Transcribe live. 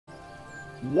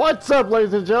What's up,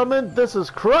 ladies and gentlemen? This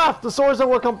is Craft the Source, and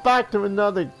welcome back to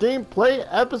another gameplay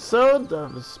episode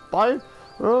of Spyro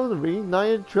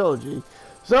Reignited Trilogy.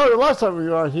 So, the last time we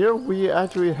were here, we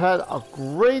actually had a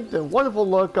great and wonderful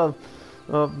look of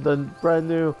the brand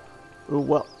new,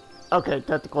 well, okay,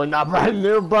 technically not brand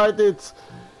new, but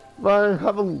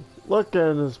have a look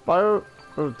at Spyro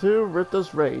 2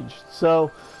 Yetis Rage.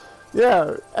 So,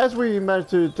 yeah, as we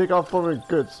managed to take off from a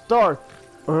good start,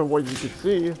 or what you can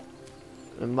see,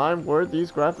 in my word, these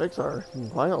graphics are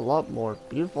quite a lot more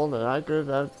beautiful than I could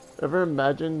have ever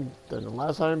imagined than the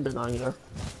last time I've been on here.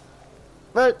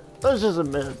 But let's just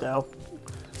admit it now.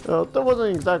 There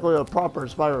wasn't exactly a proper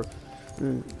Spyro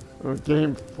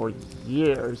game for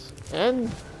years.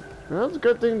 And it's a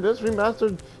good thing this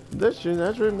remastered edition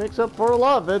actually makes up for a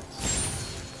lot of it.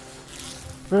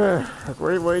 A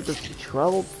great way to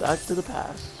travel back to the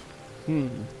past.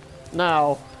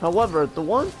 Now, however, the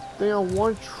one thing I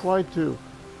want to try to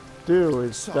do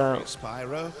is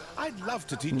Spyro, I'd love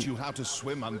to teach you how to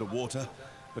swim underwater,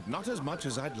 but not as much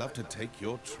as I'd love to take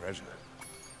your treasure.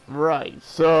 Right,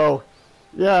 so,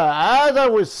 yeah, as I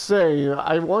was saying,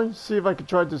 I want to see if I could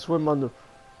try to swim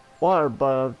underwater,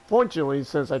 but unfortunately,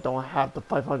 since I don't have the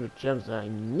 500 gems that I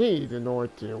need in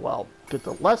order to, well, get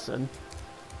the lesson,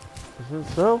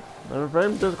 so, I'm afraid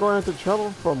I'm just going to have to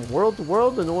travel from world to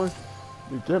world in order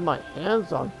to get my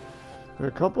hands on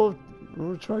a couple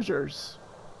of treasures.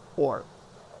 Or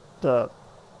the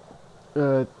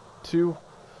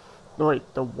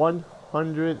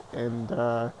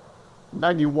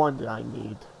 191 that I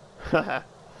need.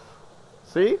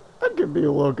 See, I can be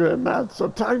a little good at math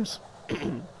sometimes.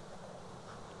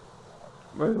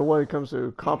 When it comes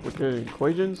to complicated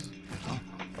equations.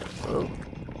 Oh.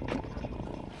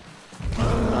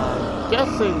 I'm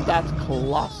guessing that's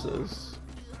Colossus.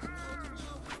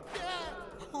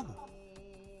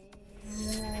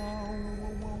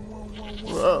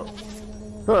 Whoa.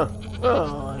 Huh.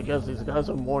 Oh, I guess these guys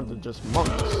are more than just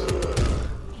monks.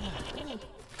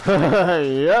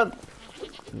 Yep.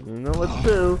 You know what to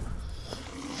do.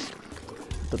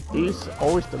 The beast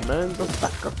always demands a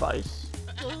sacrifice.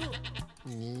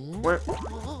 Where?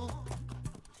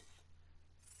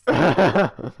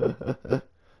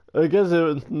 I guess it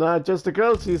was not just the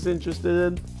girls he's interested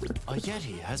in. A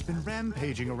Yeti has been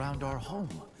rampaging around our home.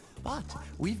 But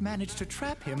we've managed to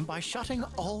trap him by shutting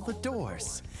all the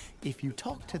doors. If you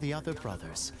talk to the other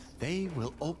brothers, they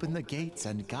will open the gates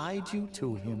and guide you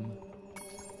to him.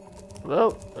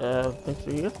 Well, thanks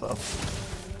for the info.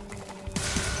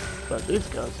 But these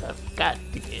guys have got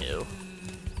to go.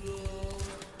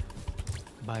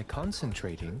 By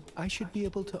concentrating, I should be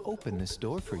able to open this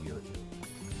door for you.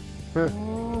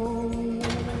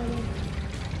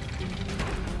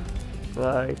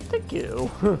 Right, thank you.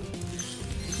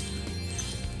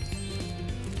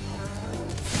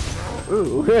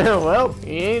 Ooh, well,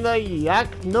 he ain't a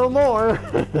yak no more.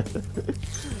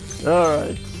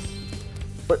 Alright.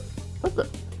 What the?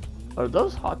 Are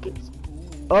those hotkeys?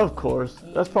 Of course,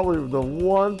 that's probably the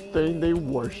one thing they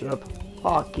worship.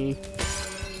 Hockey.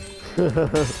 Well,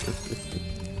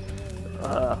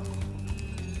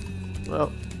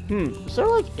 is there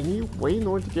like any way in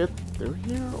order to get through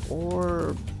here?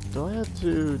 Or do I have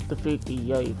to defeat the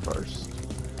Yeti first?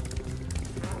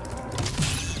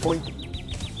 Point.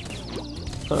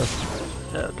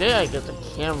 Okay, I guess I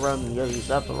can't run the Yetis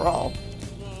after all.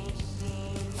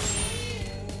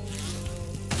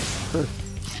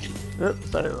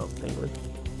 Sorry, little penguin.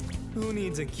 Who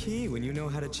needs a key when you know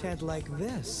how to chant like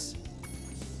this?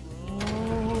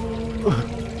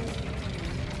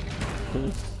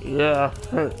 Yeah,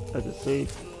 I can see.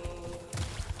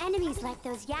 Enemies like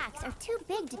those yaks are too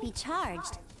big to be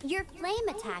charged. Your flame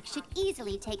attack should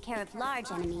easily take care of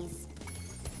large enemies.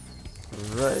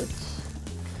 Right.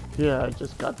 Yeah, I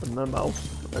just got the memo.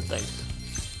 Thanks.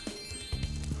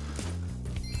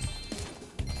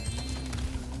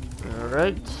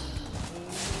 Alright.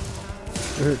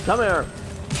 Come here.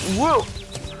 Whoa!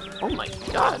 Oh my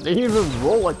god, they even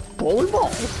roll like bowling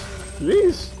balls.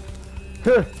 Jeez.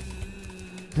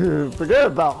 Forget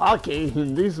about hockey.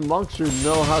 These monks should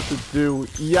know how to do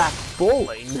yak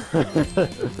bowling.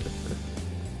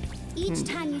 Each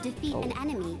time you defeat an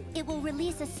enemy, it will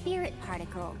release a spirit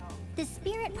particle. The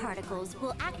spirit particles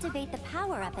will activate the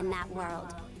power-up in that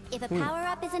world. If a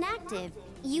power-up isn't active,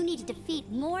 you need to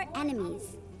defeat more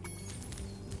enemies.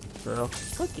 Well,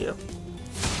 thank you.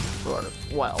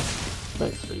 Well,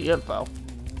 thanks for the info.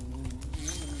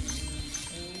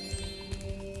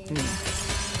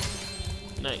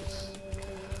 Nice.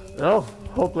 Well,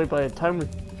 hopefully by the time we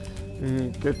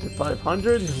get to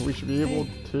 500, we should be able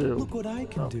to... Look what I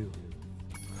can do.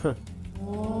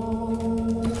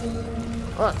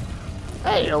 What?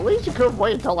 Hey, at least you could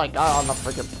wait until I got on the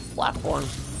freaking platform.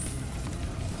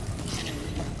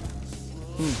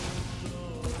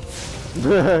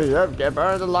 Yep, get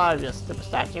burned alive, you stupid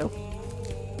statue.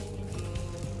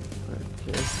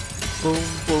 Okay. Boom,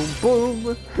 boom,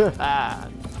 boom. Ah,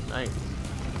 nice.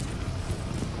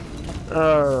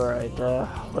 Alright,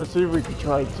 let's see if we can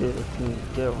try to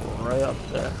get right up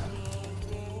there.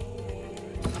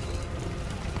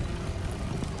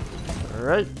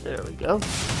 Alright, there we go.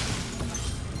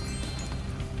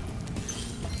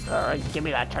 Alright, give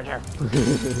me that treasure.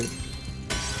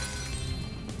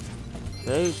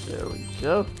 Okay, there we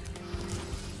go.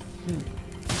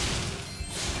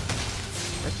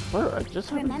 I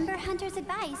just Remember Hunter's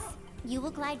advice. You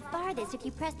will glide farthest if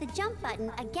you press the jump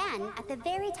button again at the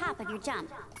very top of your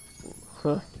jump.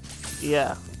 Huh.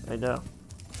 Yeah, I know.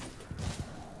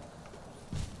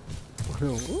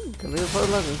 Ooh, come here for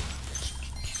 11.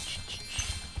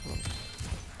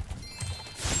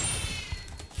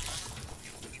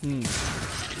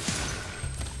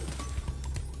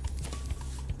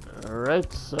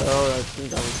 Alright, so I think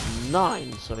that was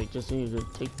 9, so I just need to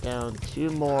take down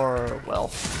 2 more, well,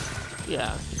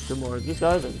 yeah, 2 more of these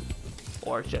guys,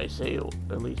 or should I say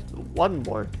at least 1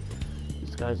 more.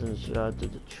 These guys and should do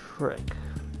the trick.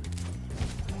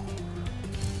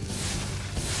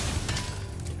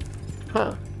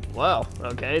 Huh, well,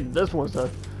 okay, this one's a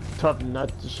tough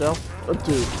nut to shell.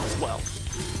 Dude, well,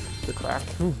 to crack.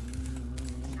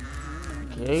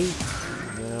 Okay,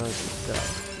 now just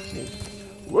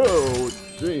whoa,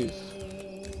 jeez.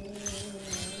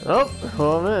 Oh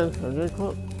man, I'm getting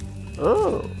close.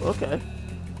 Oh, okay.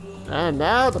 And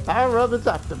now the power up is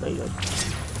activated.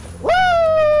 Woo!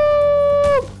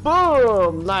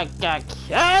 Boom! Like a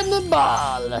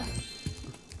cannonball!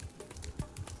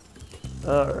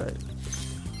 Alright.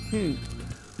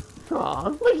 Aw,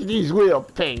 look at these little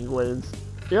penguins.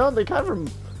 You know, they kind of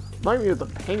remind me of the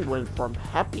penguin from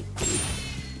Happy Feet.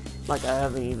 Like I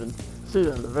haven't even seen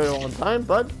it in a very long time,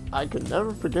 but I could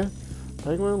never forget a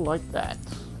penguin like that.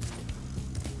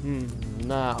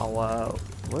 Now,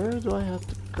 where do I have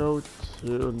to go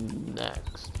to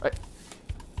next?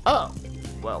 Oh,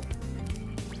 well.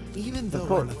 Even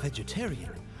though I'm a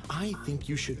vegetarian, I think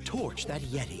you should torch that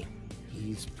Yeti.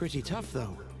 He's pretty tough,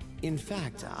 though. In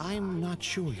fact, I'm not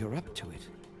sure you're up to it.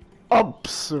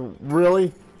 Ups,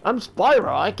 really? I'm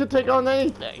Spyro. I could take on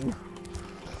anything.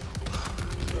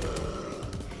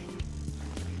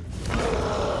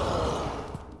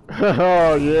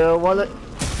 Oh, yeah, what it?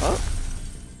 Huh?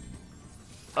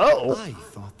 Oh! I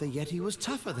thought the Yeti was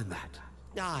tougher than that.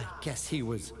 I guess he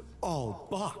was all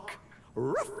bark.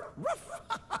 Ruff, ruff.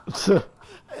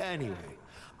 Anyway,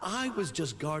 I was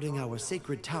just guarding our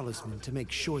sacred talisman to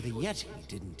make sure the Yeti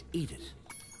didn't eat it.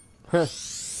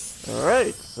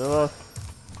 Alright, so,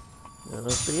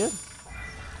 let's begin.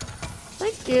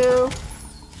 Thank you!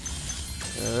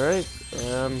 Alright,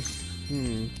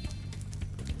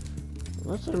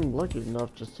 unless I'm lucky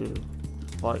enough just to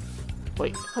fight.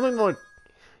 Wait, how many more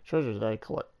treasures did I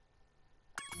collect?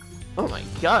 Oh my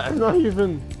god, I'm not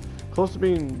even close to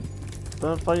being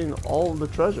done fighting all of the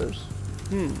treasures.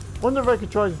 Wonder if I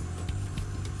could try.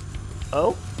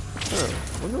 Oh?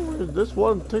 Wonder where this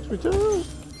one takes me to.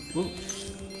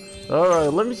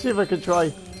 Alright, let me see if I can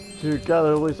try to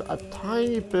gather at least a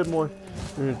tiny bit more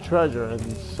treasure,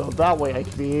 and so that way I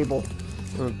can be able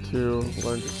to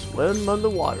learn to swim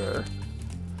underwater.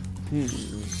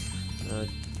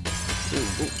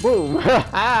 Boom!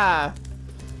 Ha!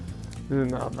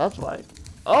 No, that's right.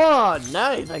 Oh,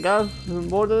 nice! I got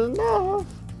more than enough.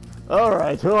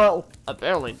 Alright, well,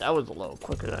 apparently that was a little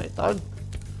quicker than I thought.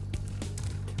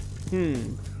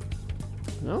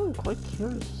 No, I'm quite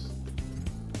curious.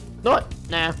 No, what?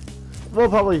 Nah. We'll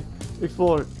probably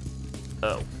explore.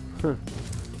 Oh.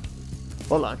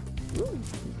 Hold on.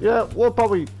 Yeah, we'll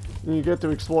probably get to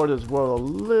explore this world a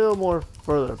little more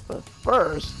further, but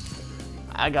first,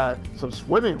 I got some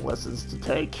swimming lessons to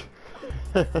take.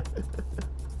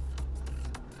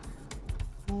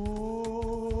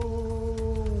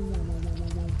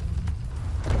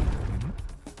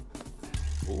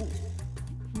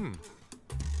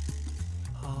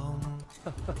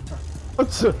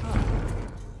 What's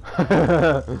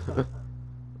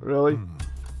really?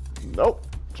 Nope.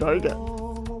 Try again.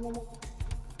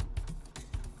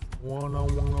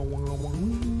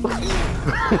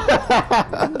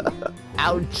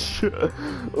 Ouch.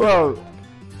 Well,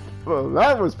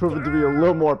 that was proven to be a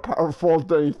little more powerful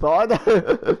than he thought.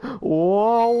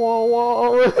 Whoa, whoa,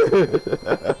 whoa.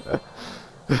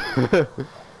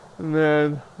 And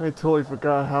then I totally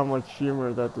forgot how much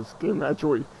humor that this game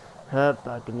actually had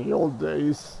back in the old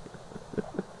days.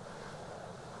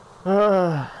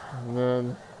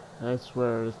 Man, I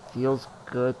swear it feels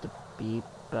good to be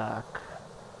back.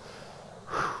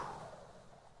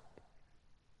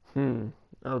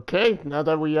 Okay, now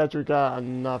that we actually got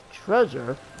enough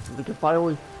treasure, we can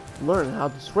finally learn how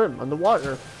to swim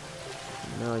underwater.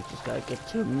 Now I just gotta get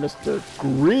to Mr.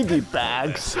 Greedy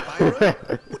Bags.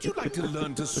 Spyro, would you like to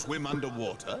learn to swim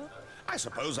underwater? I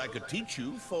suppose I could teach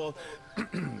you for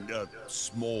a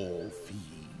small fee.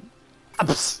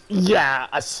 Yeah,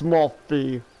 a small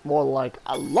fee. More like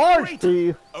a large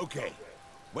fee. Okay.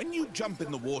 When you jump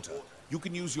in the water, you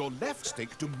can use your left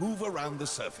stick to move around the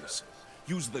surface.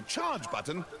 Use the charge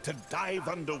button to dive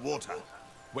underwater.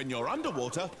 When you're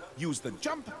underwater, use the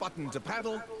jump button to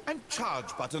paddle and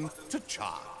charge button to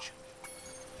charge.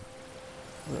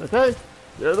 Okay,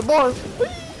 here's the boss.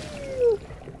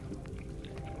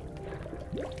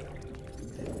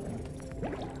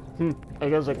 I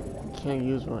guess I can't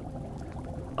use one.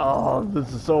 Oh,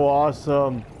 this is so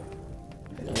awesome.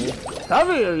 Come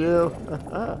here, you.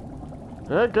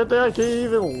 Yeah, good thing I can't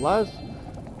even last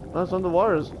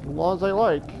underwater as long as I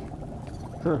like.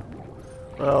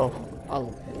 Well, I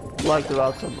like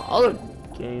about some other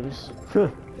games.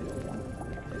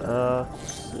 Let's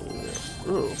see.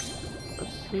 Ooh,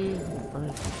 let's see what I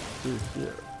can do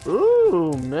here.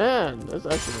 Ooh, man, that's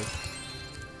actually.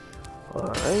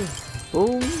 Alright.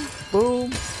 Boom,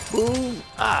 boom, boom.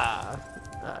 Ah!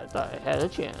 I thought I had a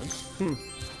chance.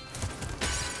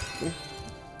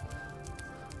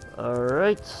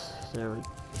 Alright. There we go.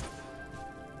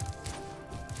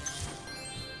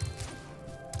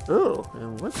 Ooh,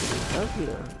 and what do we have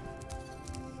here?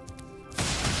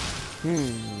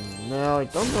 Now I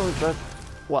don't know exactly.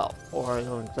 Well, or I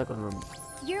don't exactly remember.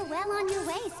 You're well on your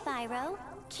way, Spyro.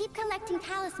 Keep collecting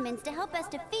talismans to help us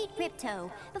defeat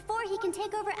Crypto before he can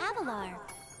take over Avalar.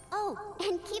 Oh,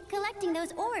 and keep collecting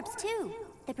those orbs too.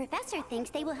 The professor thinks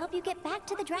they will help you get back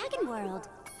to the Dragon World.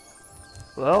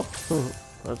 Well,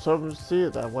 let's hope to see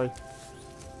it that way.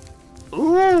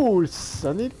 Ooh,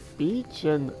 Sunny Beach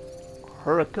and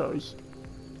Hurricanes.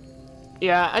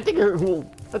 Yeah, I think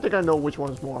I know which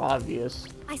one's more obvious.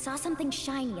 I saw something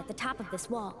shiny at the top of this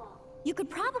wall. You could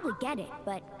probably get it,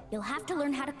 but you'll have to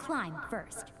learn how to climb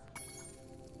first.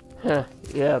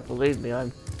 Yeah, believe me,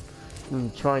 I'm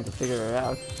trying to figure it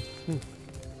out.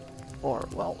 Or,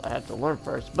 well, I have to learn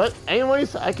first. But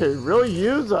anyways, I could really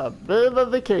use a bit of a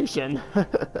vacation.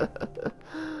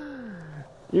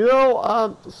 You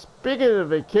know, speaking of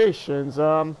vacations,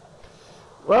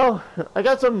 well, I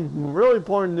got some really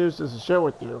important news to share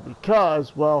with you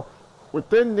because, well,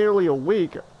 within nearly a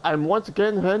week, I'm once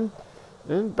again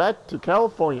heading back to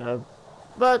California.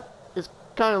 But it's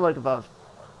kind of like a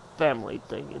family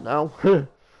thing, you know?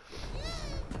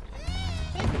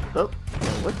 Oh,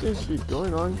 what is she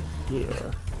going on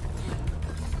here?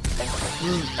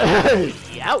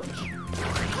 Ouch!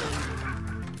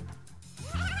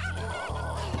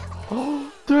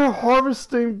 Oh, they're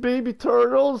harvesting baby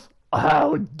turtles?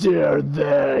 How dare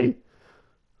they?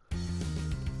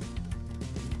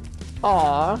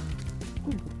 Aw,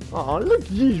 look at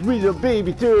these little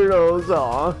baby turtles.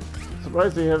 Aw,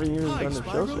 surprised they haven't even done the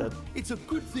show yet. It's a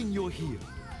good thing you're here.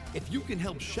 If you can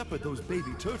help shepherd those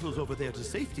baby turtles over there to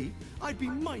safety, I'd be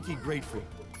mighty grateful.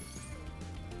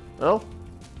 Oh,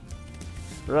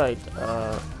 right.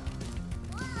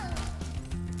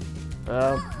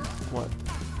 What?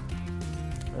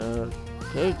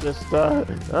 Okay, just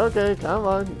okay, come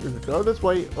on, go this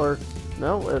way, or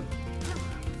no.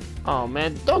 Oh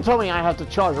man, don't tell me I have to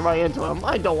charge right into them.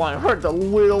 I don't want to hurt the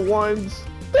little ones.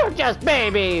 They're just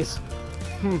babies.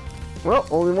 Well,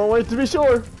 only one way to be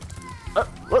sure.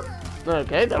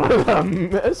 Okay, that was a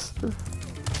miss.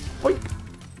 Wait.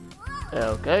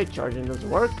 Okay, charging doesn't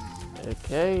work.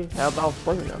 Okay, how about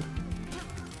flinging them?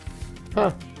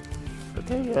 Huh.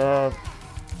 Okay,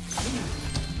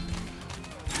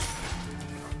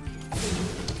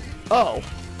 oh,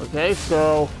 okay,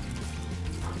 so...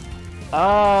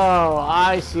 Oh,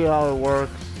 I see how it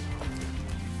works.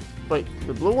 Wait, did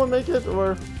the blue one make it,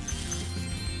 or...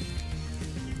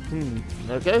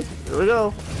 Okay, here we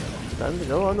go. Time to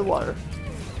go on the water.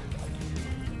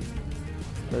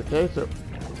 Okay, so...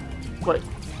 Wait.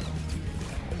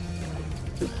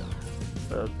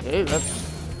 Okay,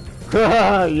 that's...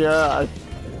 yeah, I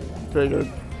figured.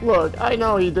 Look, I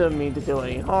know he didn't mean to do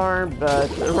any harm, but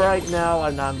right now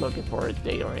I'm not looking for a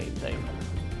date or anything.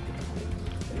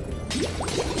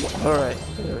 Alright,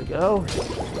 there we go.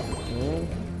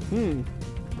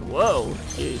 Whoa,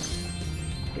 jeez.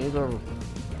 These are...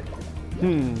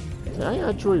 Did I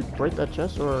actually break that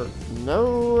chest or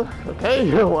no?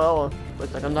 Okay, well,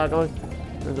 looks like I'm not going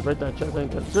to break that chest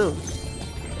anytime soon.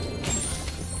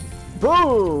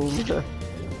 Boom!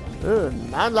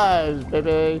 9 lives,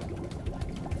 baby!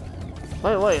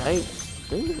 Wait, I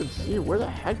didn't even see where the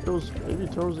heck those baby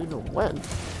turtles even went.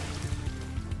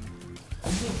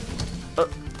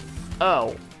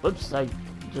 Oh, oops, I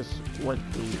just went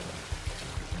the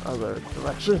other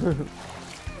direction.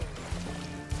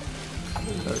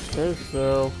 Okay,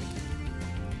 so...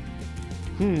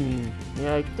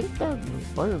 yeah, I think that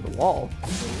part of the wall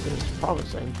is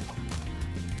promising.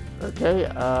 Okay,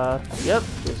 yep,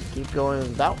 just keep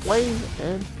going that way,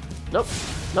 and... Nope,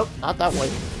 not that way.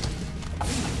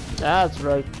 That's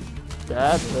right.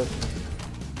 That's it.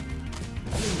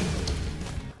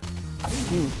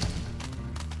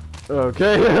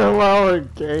 Okay, well,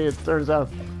 okay, it turns out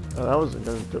that wasn't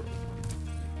gonna do.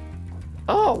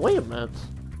 Oh, wait a minute.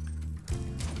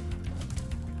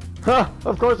 Huh,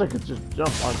 of course I could just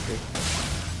jump onto it.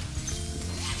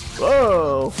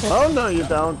 Whoa! Oh no you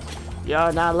don't.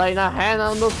 You're not laying a hand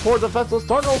on those poor defenseless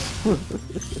turtles!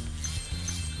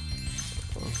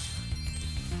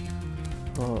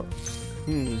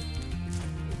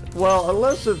 Well,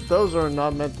 unless if those are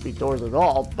not meant to be doors at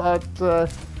all, but, I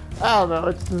don't know,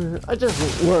 it's, I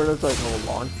just learned as I go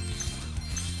along.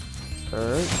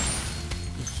 Alright.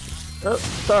 Oh,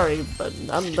 sorry, but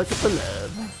I'm looking for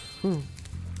love.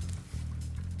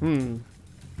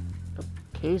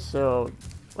 Okay, so,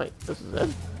 wait, this is it?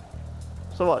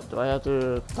 So what, do I have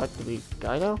to talk to the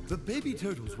guy now? The baby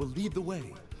turtles will lead the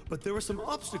way, but there are some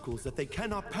obstacles that they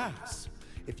cannot pass.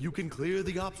 If you can clear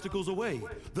the obstacles away,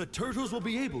 the turtles will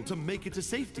be able to make it to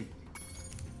safety.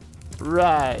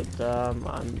 Right,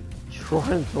 I'm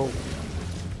trying to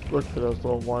look for those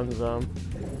little ones,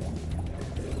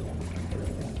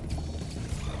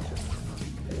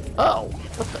 Oh,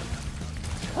 what the?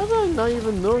 How did I not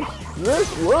even know this?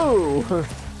 Whoa!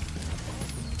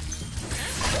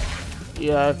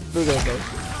 Yeah, I figured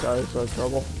those guys are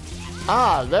trouble.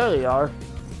 Ah, there they are.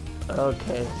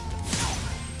 Okay.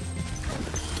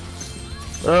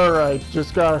 Alright,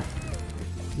 just gotta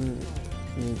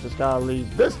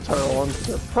leave this turtle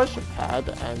onto the pressure pad,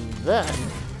 and then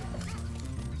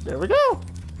there we go.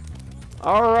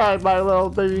 Alright, my little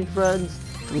baby friends,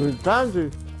 it's time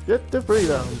to get to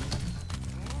freedom.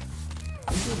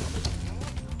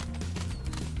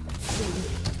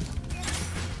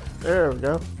 There we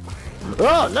go.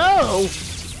 Oh no!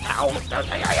 Ow.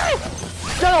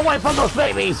 Get away from those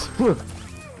babies!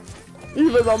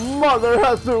 Even the mother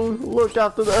has to look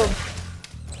after them.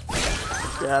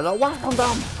 Get away from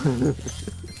them!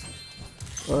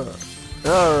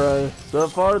 Alright, so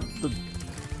far the...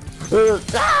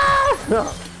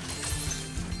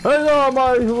 Hang on,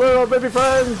 my little baby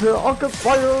friends! Uncle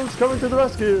Spyro's coming to the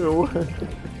rescue!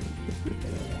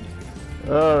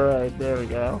 Alright, there we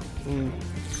go.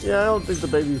 Yeah, I don't think the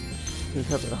babies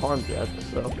have been harmed yet,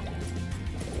 so...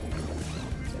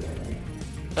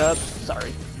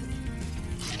 sorry.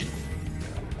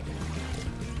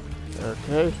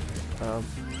 Okay, oh,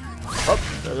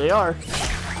 there they are.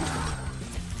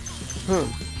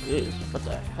 Jeez, what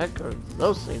the heck are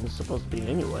those things supposed to be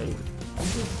anyway?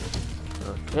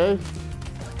 Okay.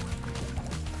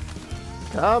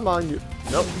 Come on, you.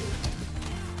 Nope.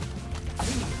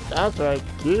 That's right,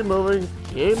 keep moving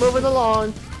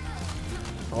along.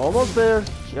 Almost there,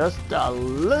 just a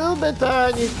little bit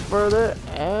tiny further,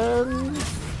 and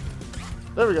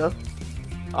there we go.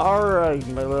 Alright,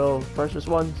 my little precious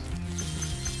ones.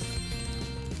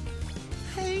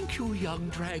 Thank you, young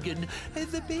dragon.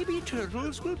 The baby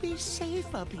turtles will be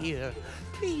safe up here.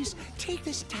 Please take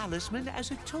this talisman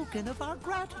as a token of our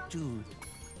gratitude.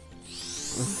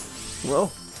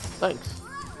 Well, thanks.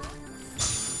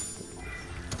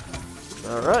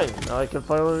 Alright, now I can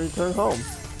finally return home.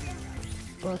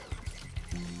 But,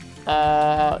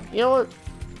 you know what?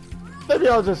 Maybe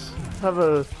I'll just have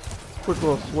a quick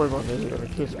little swim on here in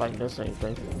case I miss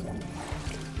anything.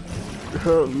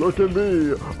 Look at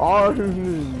me!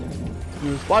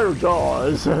 I'm Spyro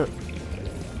Jaws!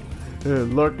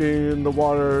 Lurking in the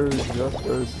water just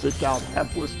to seek out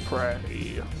helpless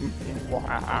prey.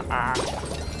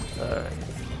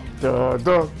 Da da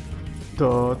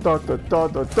da da da da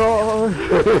da da.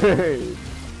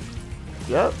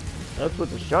 Yep, that's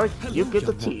with the shark. Hello, You get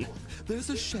the young one. teeth. There's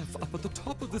a chef up at the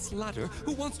top of this ladder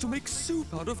who wants to make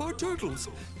soup out of our turtles.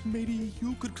 Maybe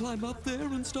you could climb up there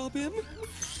and stop him?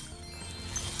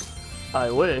 I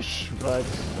wish, but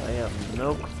I have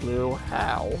no clue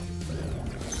how.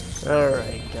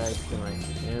 Alright, guys, get my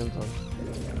hands on.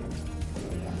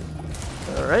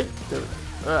 Alright,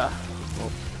 there.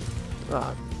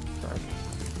 Sorry.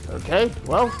 Okay,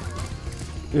 well,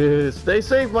 stay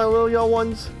safe, my little young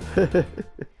ones.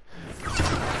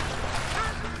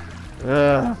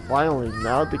 Finally,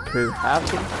 now they could have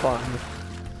some fun.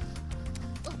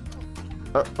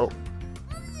 Uh-oh.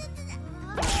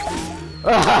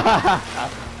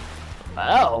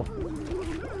 Wow.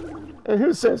 And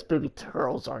who says baby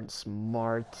turtles aren't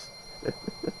smart?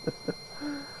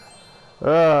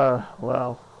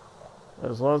 Well.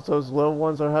 As long as those little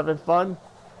ones are having fun,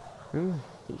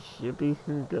 it should be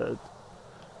good.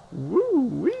 Woo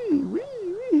wee wee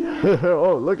wee.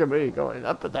 Oh, look at me going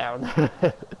up and down.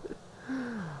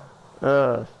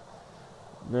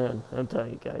 Man, I'm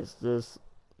telling you guys, this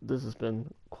has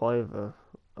been quite an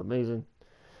amazing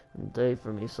day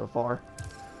for me so far.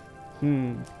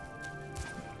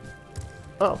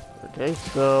 Oh, okay,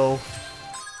 so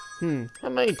how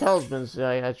many talismans did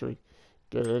I actually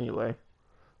get anyway?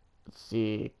 Let's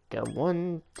see, got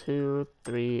 1, 2,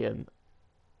 3, and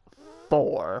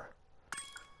 4.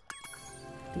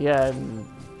 Yeah,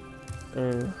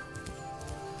 and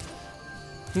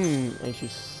she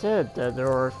said that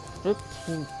there are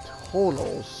 15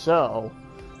 total, so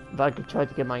if I could try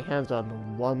to get my hands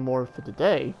on one more for the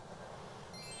day,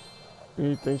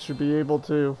 anything should be able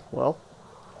to, well,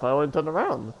 finally turn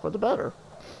around for the better.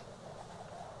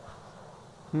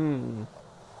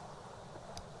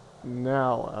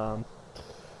 Now,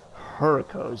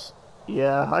 Hurricanes.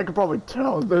 Yeah, I could probably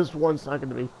tell this one's not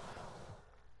gonna be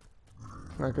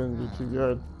too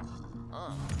good.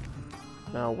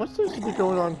 Now, what seems to be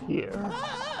going on here?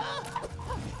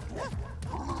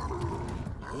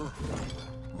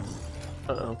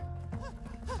 Uh-oh.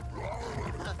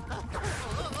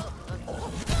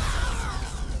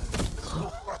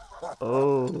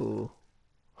 Oh.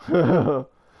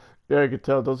 Yeah, I could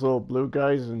tell those little blue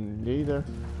guys in need of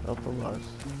help from us.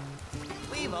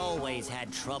 We've always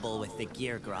had trouble with the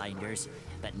gear grinders,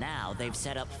 but now they've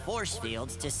set up force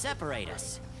fields to separate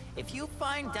us. If you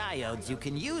find diodes, you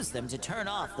can use them to turn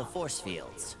off the force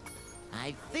fields.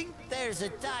 I think there's a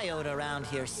diode around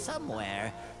here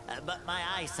somewhere, but my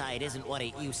eyesight isn't what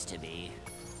it used to be.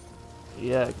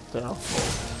 Yeah, I can tell.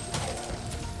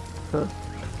 Huh.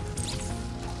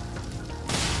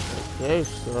 Okay,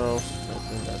 so I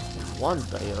think that's one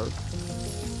diode.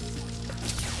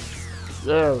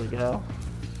 There we go.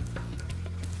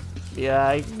 Yeah,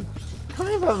 I kind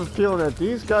of have a feeling that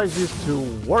these guys used to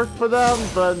work for them,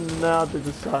 but now they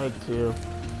decide to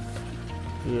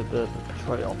be a bit of a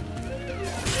betrayal.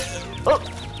 Oh!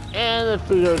 And I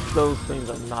figured those things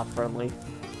are not friendly.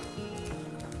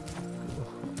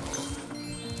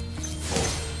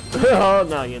 Oh,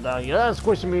 no, you're not. You're not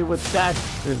squishing me with that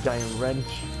giant wrench.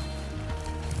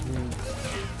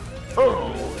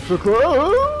 Oh, so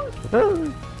close!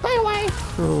 Stay away!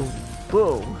 Oh,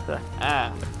 boom!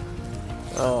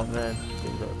 Oh man,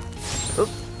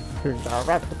 oops! Got a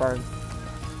rat to burn.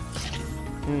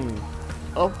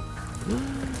 Oh,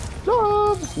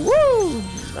 jump! Woo!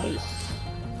 Nice.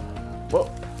 Whoa!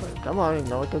 Come on, you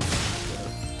know I can.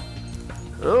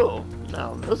 Oh,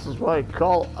 now this is what I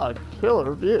call a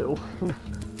killer view.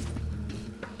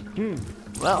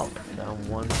 Well, down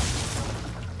one.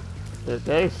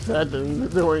 Okay, that didn't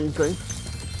do anything.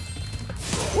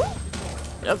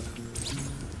 Yep.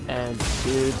 And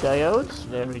 2 diodes.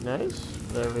 Very nice.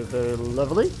 Very, very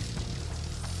lovely.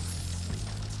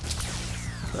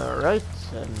 Alright,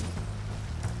 and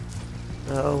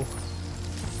now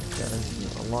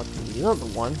unlocking the other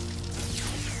one.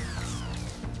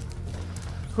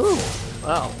 Whew!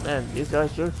 Wow, man, these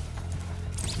guys are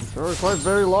sure quite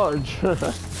very large.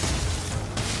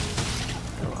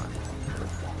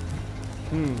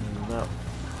 No.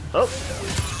 Oh!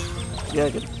 Yeah,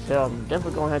 I can tell. I'm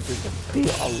definitely going to have to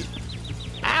defeat all.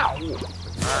 Ow!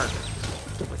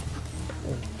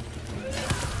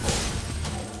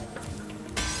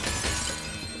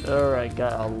 Alright,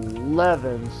 got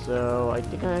 11, so I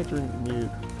think I actually need.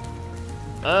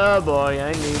 Oh boy,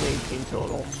 I need 18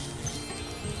 total.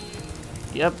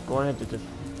 Yep, going to have to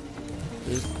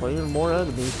just play more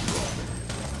enemies.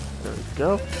 There we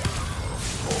go.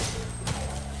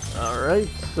 Alright,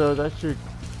 so that should...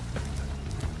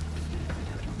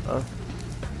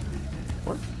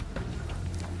 what?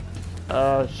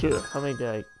 Shoot, how many did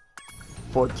I...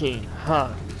 14,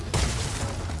 huh.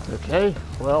 Okay,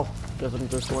 well, guess I'm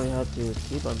just going to have to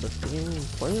keep on defeating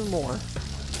playing more.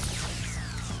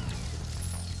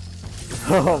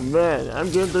 Oh man, I'm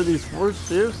getting through these 4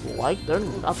 spheres like they're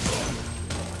nothing.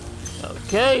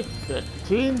 Okay,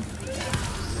 15,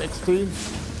 16,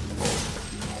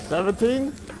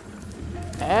 17,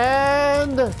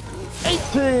 and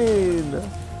 18!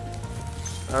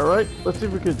 Alright, let's see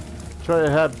if we can try to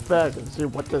head back and see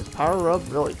what this power-up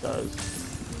really does.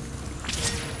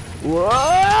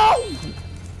 Whoa!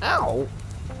 Ow!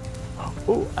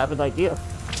 Ooh, I have an idea.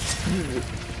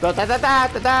 Da da da da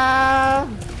da da!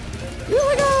 Here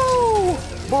we go!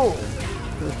 Boom!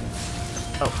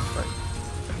 Oh, right.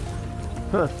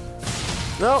 Huh.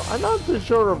 No, I'm not too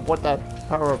sure of what that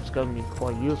power-up's gonna be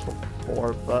quite useful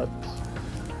for, but...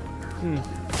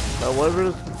 However,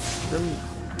 it's...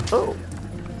 Oh!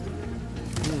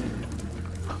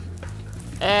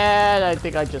 And I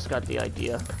think I just got the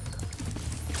idea.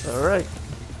 Alright.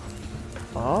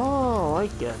 Oh, I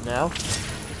get it now.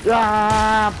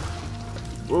 Ah!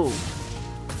 Ooh.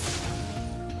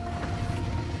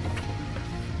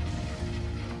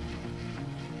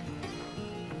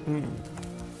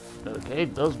 Okay,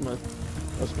 those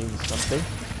must mean something.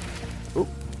 Oop.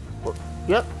 Oh,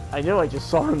 yep, I knew I just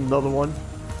saw another one.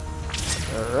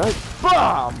 Alright,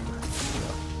 BOM!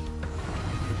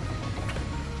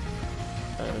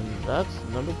 And that's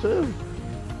number 2.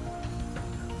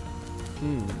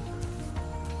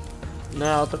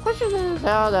 Now, the question is,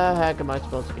 how the heck am I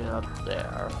supposed to get up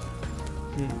there?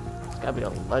 It's gotta be a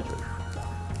ledger.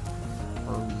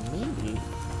 Or maybe...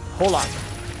 Hold on.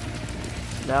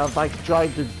 Now, if I try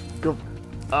to go...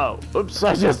 Oh, oops,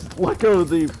 I just let go of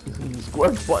the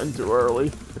square button too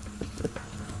early.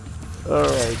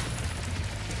 Alright.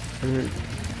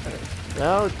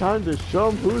 Now, time to show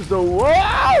 'em who's the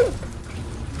one!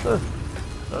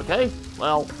 Okay,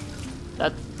 well,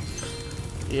 that...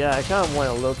 Yeah, I kind of went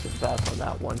a little too fast on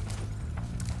that one.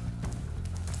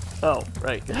 Oh,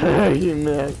 right.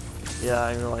 Yeah,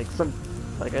 I mean,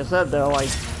 like I said, they're like,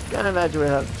 can't imagine we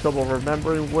have trouble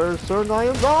remembering where certain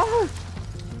items are.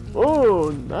 Oh,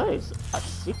 nice. A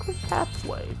secret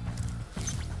pathway.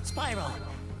 Spyro,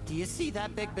 do you see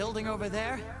that big building over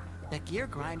there? The gear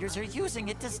grinders are using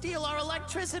it to steal our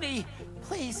electricity.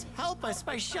 Please help us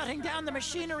by shutting down the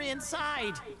machinery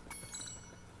inside.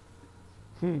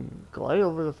 Glide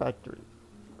over the factory.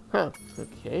 Huh.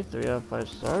 Okay, 3 out of 5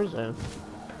 stars, and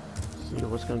see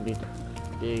what's gonna be the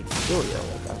big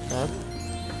dealio about that.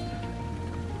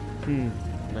 And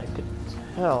I could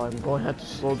tell I'm going to have to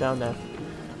slow down that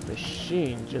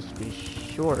machine just to be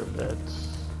sure of it.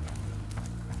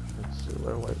 Let's see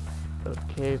where we...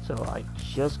 Okay, so I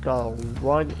just gotta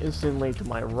run instantly to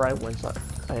my right once I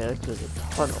exit the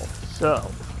tunnel.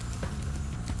 So,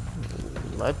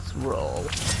 let's roll.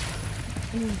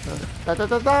 Da da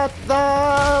da da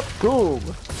da! Boom!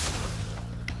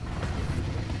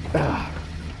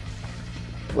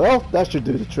 Well, that should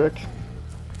do the trick.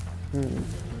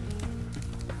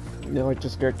 Now I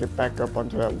just gotta get back up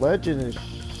onto that ledge, and it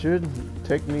should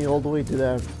take me all the way to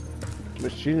that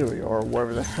machinery or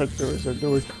whatever the heck there is they're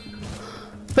doing.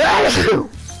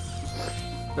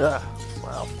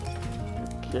 Well.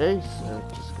 Okay, so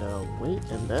just gotta wait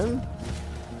and then.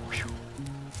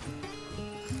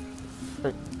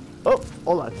 Oh,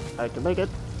 hold on. I can make it.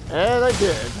 And I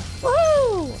did.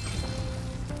 Woo!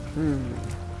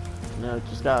 Now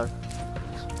just gotta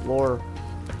explore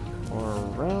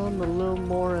around a little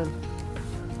more and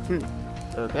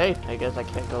okay, I guess I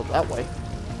can't go that way.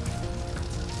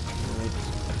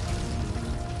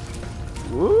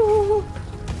 Woo!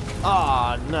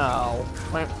 Ah, no.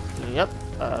 Yep,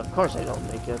 of course I don't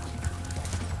make it.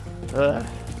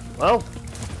 Well,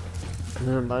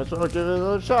 might as well give it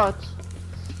another shot.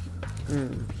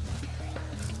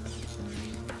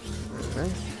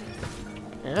 Okay.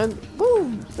 And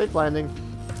boom! Safe landing.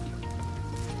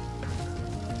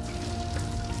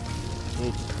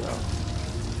 Need to go.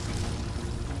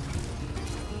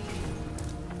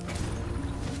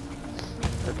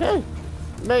 Okay,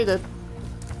 made it.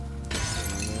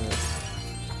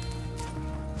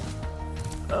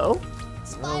 Oh?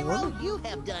 Spyro, you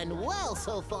have done well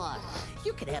so far.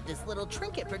 You could have this little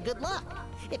trinket for good luck.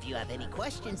 If you have any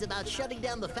questions about shutting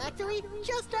down the factory,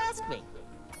 just ask me.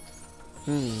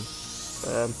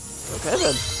 Okay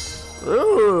then.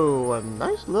 Ooh, a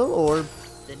nice little orb.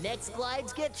 The next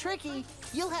glides get tricky.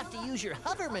 You'll have to use your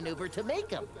hover maneuver to make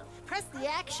them. Press the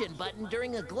action button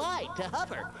during a glide to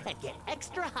hover and get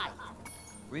extra height.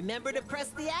 Remember to press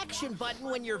the action button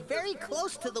when you're very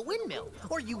close to the windmill,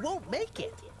 or you won't make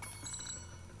it.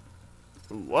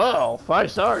 Whoa,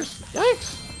 5 stars.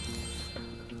 Yikes.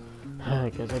 I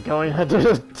guess I'm going ahead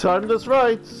to time this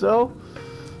right, so...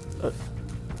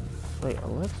 wait,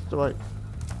 let's do it...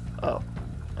 Oh.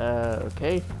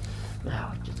 Okay.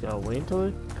 Now, just gotta wait until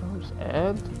it comes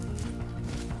and...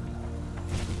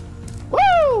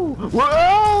 Woo!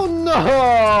 Oh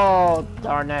no!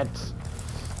 Darn it.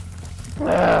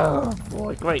 Oh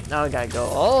boy, great. Now I gotta go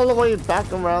all the way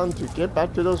back around to get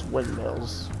back to those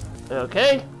windmills.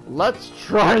 Okay, let's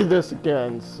try this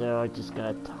again. So I just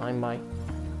gotta time my...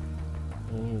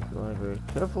 Going very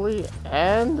carefully,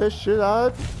 and this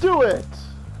should do it.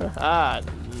 Haha,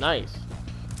 nice.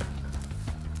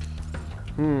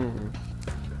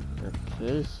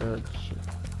 Okay, so...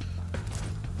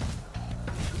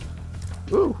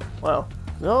 Ooh, wow.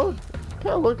 No,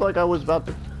 kind of looked like I was about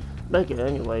to make it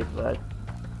anyway, but...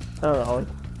 I don't know.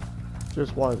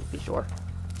 Just wanted to be sure.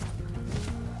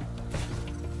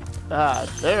 Ah,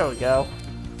 there we go.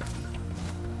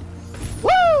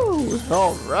 Woo!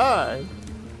 Alright.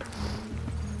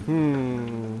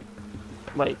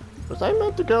 Wait, was I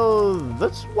meant to go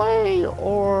this way,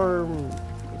 or...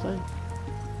 was I...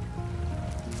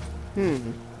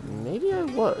 maybe I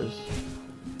was.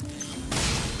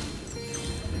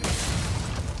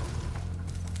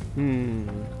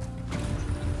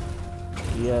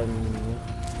 Yeah.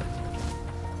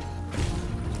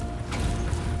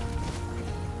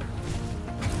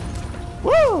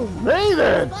 Woo! Made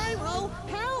it! Spyro,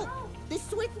 help! The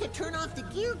switch to turn off the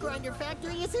gear grinder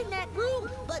factory is in that room,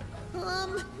 but,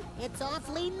 it's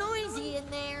awfully noisy in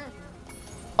there.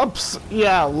 Oops!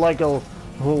 Yeah, like a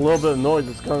little bit of noise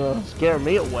is gonna scare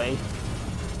me away.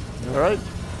 Alright.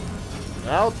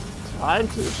 Now, time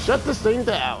to shut this thing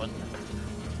down.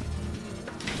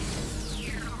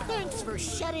 Thanks for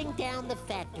shutting down the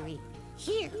factory.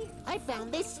 Here, I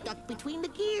found this stuck between the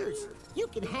gears. You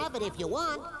can have it if you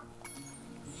want.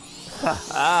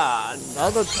 Haha,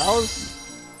 another talisman.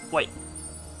 Wait.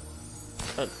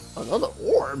 Another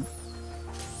orb?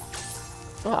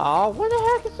 Aw, where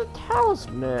the heck is the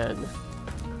talisman?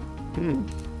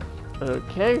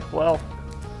 Okay, well.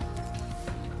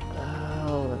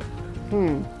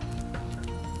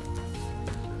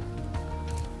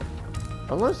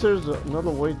 Unless there's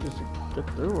another way just to get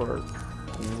through, or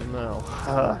no.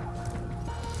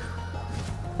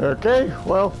 Okay,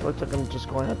 well, looks like I'm just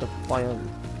going to have to find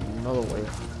another way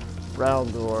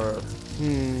around, or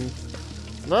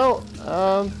no.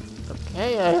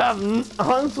 Okay,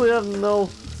 honestly have no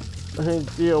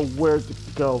idea where to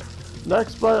go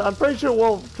next, but I'm pretty sure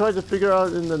we'll try to figure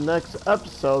out in the next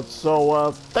episode.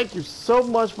 So thank you so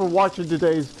much for watching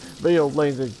today's video,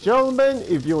 ladies and gentlemen.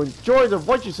 If you enjoyed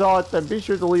what you saw, then be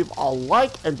sure to leave a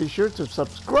like and be sure to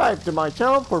subscribe to my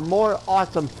channel for more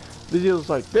awesome videos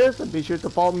like this, and be sure to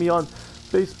follow me on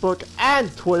Facebook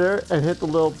and Twitter and hit the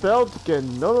little bell to get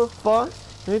notified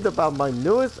about my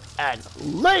newest and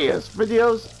latest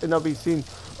videos, and I'll be seeing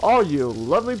all you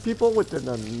lovely people within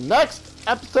the next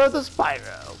episode of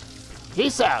Spyro.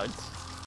 Peace out.